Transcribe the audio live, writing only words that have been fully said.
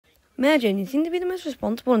Imagine, you seem to be the most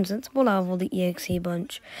responsible and sensible out of all the EXE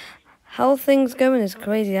bunch. How things go in this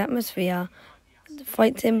crazy atmosphere?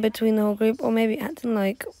 Fights in between the whole group, or maybe acting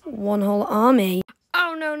like one whole army.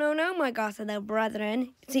 Oh, no, my gossip little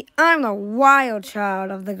brethren. See, I'm the wild child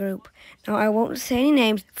of the group. Now, I won't say any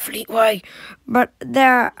names, Fleetway, but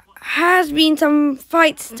there has been some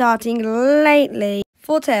fights starting lately.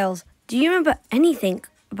 Four Tails, do you remember anything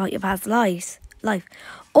about your past life?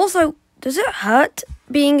 Also, does it hurt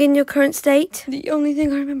being in your current state? The only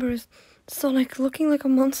thing I remember is Sonic looking like a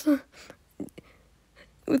monster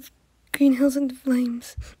with green hills and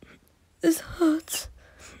flames. This hurts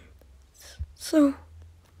so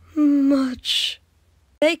much.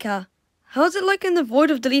 Baker, how's it like in the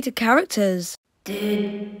void of deleted characters?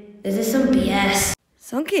 Dude, is this some BS?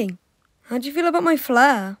 Sunky, how'd you feel about my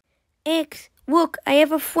flair? X, look, I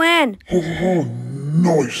have a fan. Oh,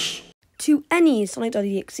 nice. To any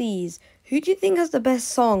Sonic.Exes, who do you think has the best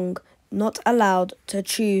song? Not allowed to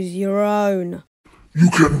choose your own. You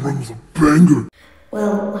can run the banger.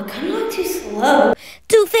 Well, I kind of like too slow.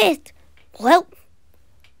 Too fast. Well,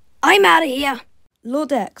 I'm out of here.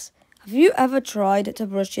 Sonic.Exe, have you ever tried to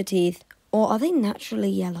brush your teeth, or are they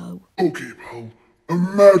naturally yellow? Okay, pal.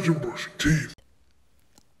 Imagine brushing teeth.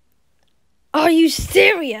 Are you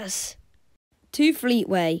serious? To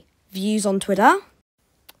Fleetway, views on Twitter?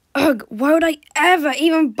 Ugh, why would I ever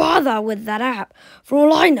even bother with that app? For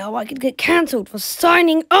all I know, I could get cancelled for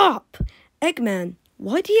signing up. Eggman,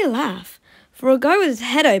 why do you laugh? For a guy with his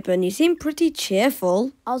head open, you seem pretty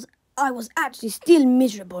cheerful. I was actually still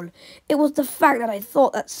miserable. It was the fact that I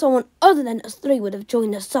thought that someone other than us three would have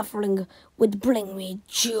joined the suffering would bring me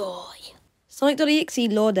joy. Sonic.Exe,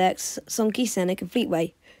 Sonic.Exe, Sunky, Sonic, and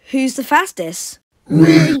Fleetway. Who's the fastest?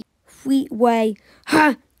 Me. Fleetway.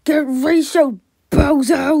 Ha! Get ratio,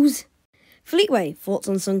 bozos! Fleetway, thoughts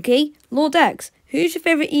on Sunky? Sonic.Exe, who's your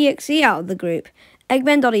favourite EXE out of the group?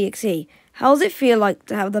 Eggman.Exe, how does it feel like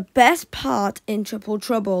to have the best part in Triple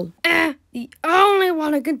Trouble? The only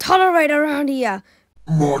one I can tolerate around here.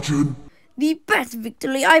 Martin. The best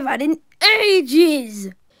victory I've had in ages.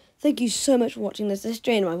 Thank you so much for watching this. This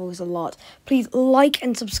strained my voice a lot. Please like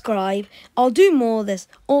and subscribe. I'll do more of this.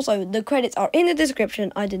 Also, the credits are in the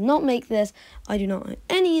description. I did not make this. I do not own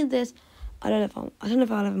any of this. I don't know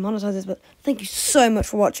if I'll ever monetize this, but thank you so much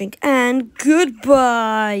for watching, and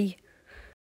goodbye.